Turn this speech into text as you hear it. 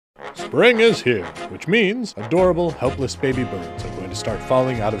Spring is here, which means adorable, helpless baby birds are going to start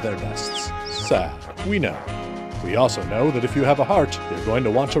falling out of their nests. Sad, we know. We also know that if you have a heart, you're going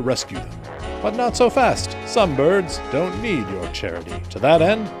to want to rescue them. But not so fast. Some birds don't need your charity. To that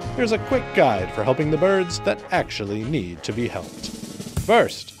end, here's a quick guide for helping the birds that actually need to be helped.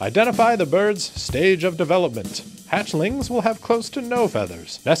 First, identify the bird's stage of development. Hatchlings will have close to no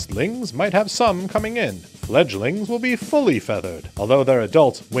feathers. Nestlings might have some coming in. Fledglings will be fully feathered, although their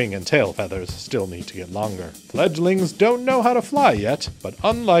adult wing and tail feathers still need to get longer. Fledglings don't know how to fly yet, but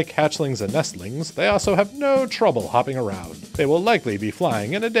unlike hatchlings and nestlings, they also have no trouble hopping around. They will likely be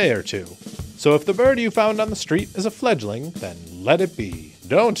flying in a day or two. So if the bird you found on the street is a fledgling, then let it be.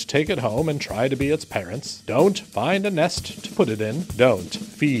 Don't take it home and try to be its parents. Don't find a nest to put it in. Don't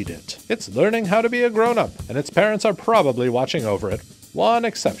feed it. It's learning how to be a grown-up, and its parents are probably watching over it. One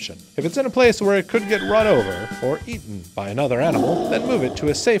exception. If it's in a place where it could get run over or eaten by another animal, then move it to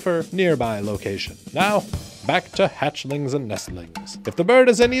a safer, nearby location. Now, back to hatchlings and nestlings. If the bird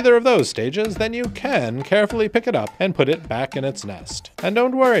is in either of those stages, then you can carefully pick it up and put it back in its nest. And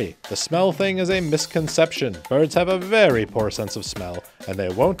don't worry, the smell thing is a misconception. Birds have a very poor sense of smell, and they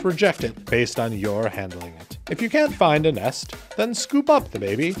won't reject it based on your handling it. If you can't find a nest, then scoop up the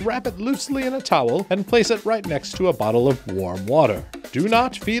baby, wrap it loosely in a towel, and place it right next to a bottle of warm water. Do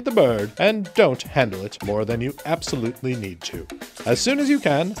not feed the bird, and don't handle it more than you absolutely need to. As soon as you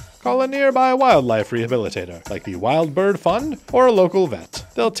can, call a nearby wildlife rehabilitator, like the Wild Bird Fund or a local vet.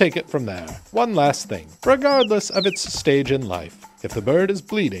 They'll take it from there. One last thing. Regardless of its stage in life, if the bird is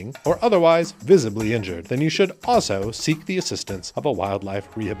bleeding or otherwise visibly injured, then you should also seek the assistance of a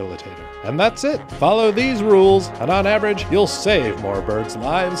wildlife rehabilitator. And that's it. Follow these rules, and on average, you'll save more birds'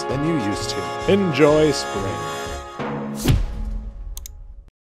 lives than you used to. Enjoy spring.